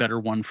 that's just a better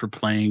one for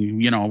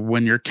playing,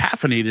 when you're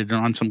caffeinated and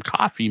on some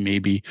coffee,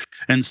 maybe,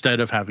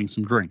 instead of having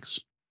some drinks.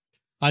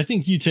 I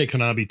think you take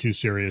Hanabi too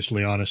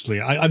seriously,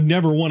 honestly. I've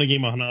never won a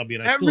game of Hanabi,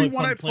 and I still have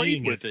fun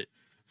playing with it.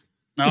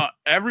 Now,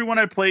 everyone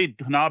I played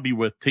Hanabi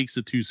with takes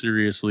it too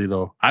seriously,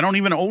 though. I don't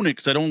even own it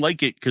because I don't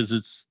like it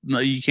because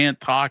you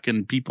can't talk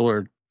and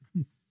people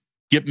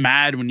get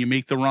mad when you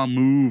make the wrong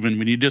move and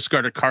when you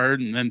discard a card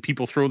and then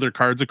people throw their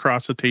cards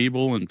across the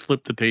table and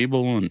flip the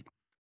table. And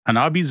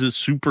Hanabi's a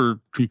super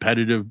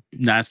competitive,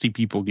 nasty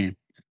people game.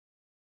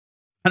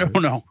 I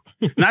don't know.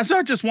 And that's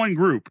not just one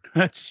group.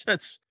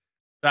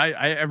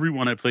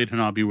 Everyone I played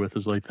Hanabi with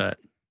is like that.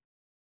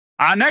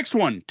 Next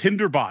one,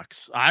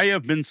 Tinderbox. I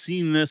have been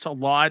seeing this a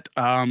lot.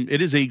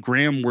 It is a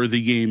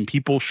Graham-worthy game.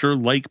 People sure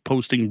like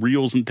posting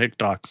reels and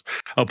TikToks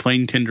of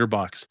playing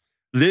Tinderbox.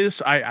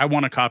 This, I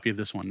want a copy of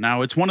this one.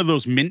 Now, it's one of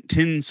those mint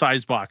tin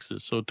size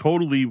boxes, so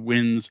totally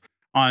wins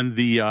on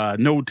the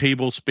no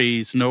table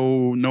space,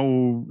 no.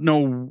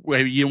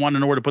 You want to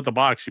know where to put the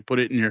box, you put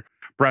it in your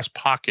breast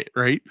pocket,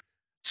 right?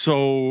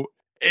 So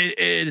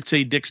it's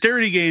a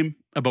dexterity game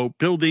about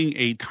building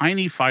a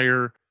tiny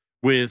fire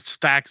with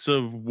stacks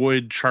of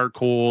wood,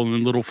 charcoal,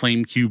 and little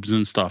flame cubes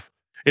and stuff.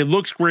 It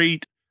looks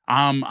great.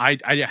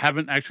 I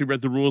haven't actually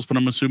read the rules, but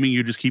I'm assuming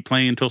you just keep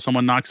playing until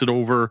someone knocks it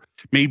over.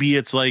 Maybe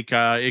it's like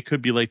it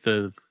could be like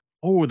there's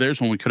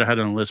one we could have had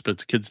on the list, but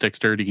it's a kid's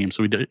dexterity game,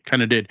 so we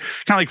kind of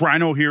like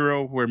Rhino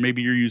Hero, where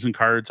maybe you're using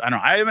cards. I don't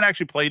know. I haven't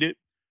actually played it,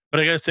 but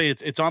I gotta say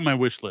it's on my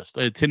wish list.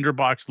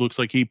 Tinderbox looks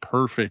like a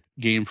perfect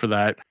game for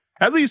that.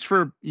 At least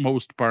for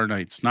most bar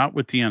nights, not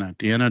with Deanna.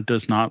 Deanna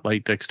does not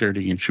like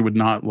dexterity games. She would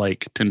not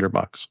like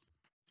Tinderbox.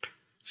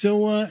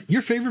 So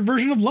your favorite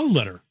version of Love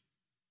Letter?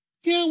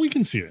 Yeah, we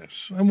can see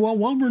this. And while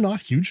we're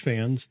not huge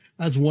fans,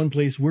 that's one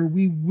place where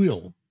we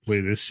will play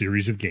this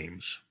series of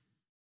games.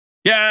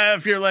 Yeah,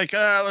 if you're like,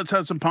 let's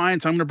have some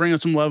pints, I'm going to bring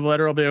us some Love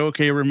Letter. I'll be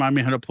okay. Remind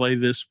me how to play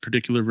this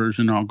particular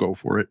version. I'll go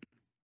for it.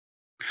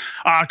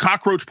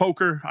 Cockroach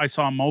Poker. I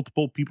saw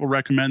multiple people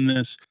recommend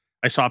this.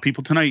 I saw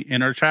people tonight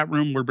in our chat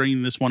room. We're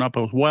bringing this one up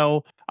as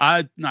well.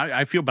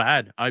 I feel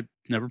bad. I've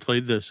never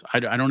played this. I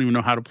don't even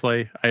know how to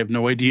play. I have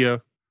no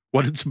idea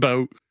what it's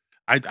about.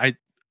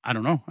 I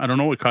don't know. I don't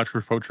know what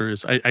Cockroach Poker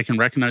is. I can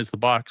recognize the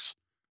box.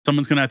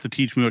 Someone's going to have to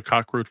teach me what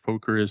Cockroach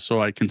Poker is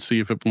so I can see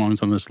if it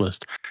belongs on this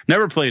list.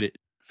 Never played it.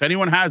 If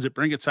anyone has it,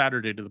 bring it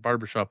Saturday to the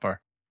barbershop bar.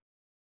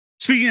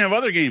 Speaking of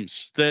other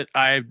games that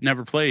I've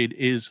never played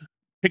is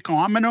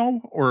Picomino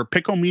or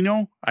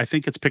Picomino. I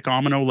think it's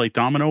Picomino like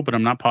domino, but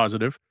I'm not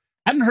positive.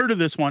 Hadn't heard of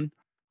this one.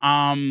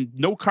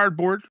 No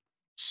cardboard,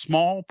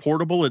 small,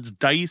 portable. It's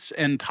dice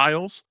and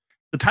tiles.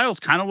 The tiles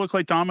kind of look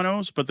like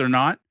dominoes, but they're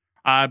not.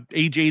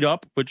 Age 8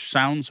 up, which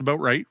sounds about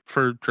right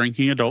for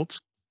drinking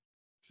adults.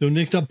 So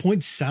next up,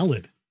 Point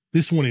Salad.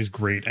 This one is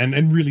great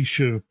and really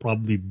should have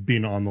probably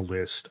been on the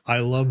list. I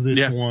love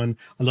this one.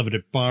 I love it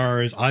at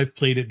bars. I've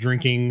played it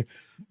drinking.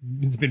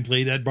 It's been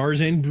played at bars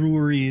and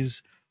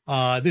breweries.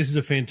 This is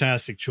a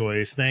fantastic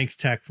choice. Thanks,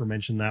 Tech, for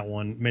mentioning that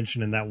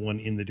one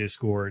in the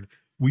Discord.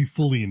 We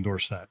fully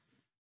endorse that.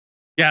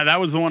 Yeah,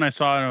 that was the one I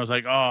saw, and I was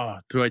like, oh,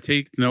 do I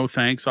take no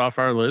thanks off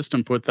our list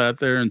and put that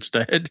there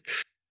instead?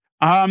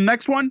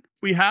 Next one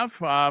we have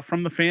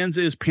from the fans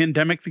is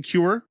Pandemic the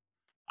Cure.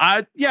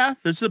 Yeah,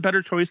 this is a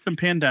better choice than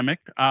Pandemic.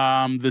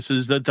 This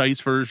is the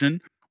dice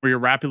version where you're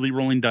rapidly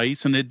rolling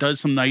dice, and it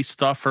does some nice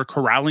stuff for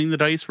corralling the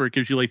dice where it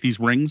gives you like these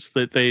rings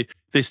that they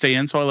stay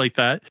in. So I like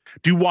that.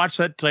 Do watch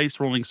that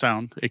dice rolling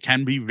sound. It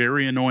can be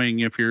very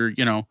annoying if you're,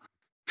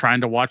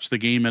 trying to watch the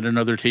game at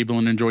another table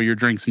and enjoy your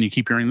drinks and you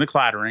keep hearing the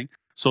clattering.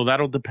 So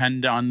that'll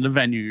depend on the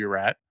venue you're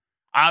at.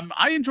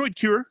 I enjoyed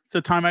Cure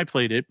the time I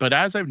played it, but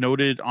as I've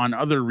noted on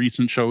other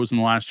recent shows in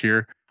the last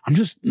year, I'm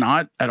just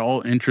not at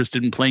all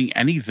interested in playing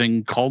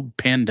anything called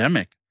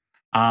Pandemic.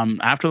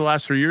 After the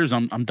last 3 years,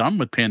 I'm done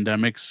with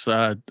pandemics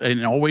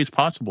in all ways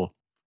possible.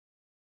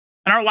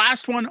 And our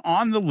last one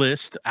on the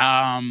list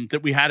that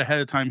we had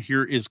ahead of time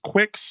here is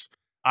Quicks.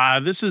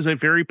 This is a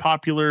very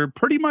popular,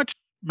 pretty much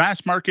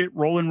mass market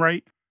roll and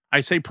write. I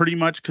say pretty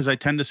much because I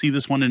tend to see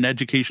this one in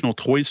educational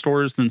toy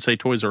stores than say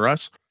Toys R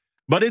Us,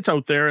 but it's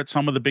out there at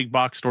some of the big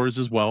box stores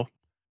as well.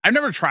 I've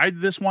never tried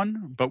this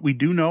one, but we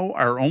do know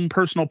our own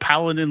personal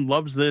paladin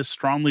loves this,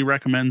 strongly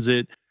recommends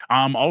it.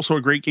 Also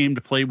a great game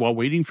to play while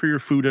waiting for your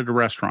food at a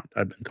restaurant,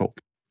 I've been told.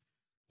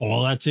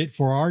 Well, that's it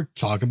for our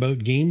talk about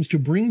games to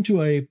bring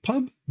to a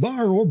pub,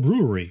 bar, or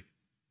brewery.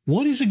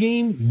 What is a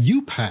game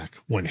you pack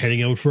when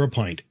heading out for a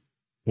pint?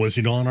 Was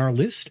it on our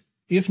list?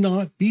 If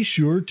not, be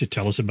sure to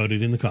tell us about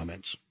it in the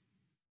comments.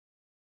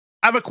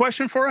 Have a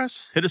question for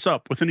us? Hit us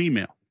up with an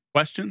email.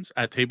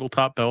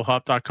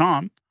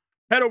 questions@tabletopbellhop.com.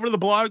 Head over to the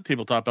blog,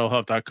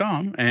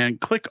 tabletopbellhop.com, and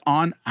click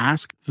on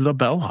Ask the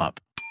Bellhop.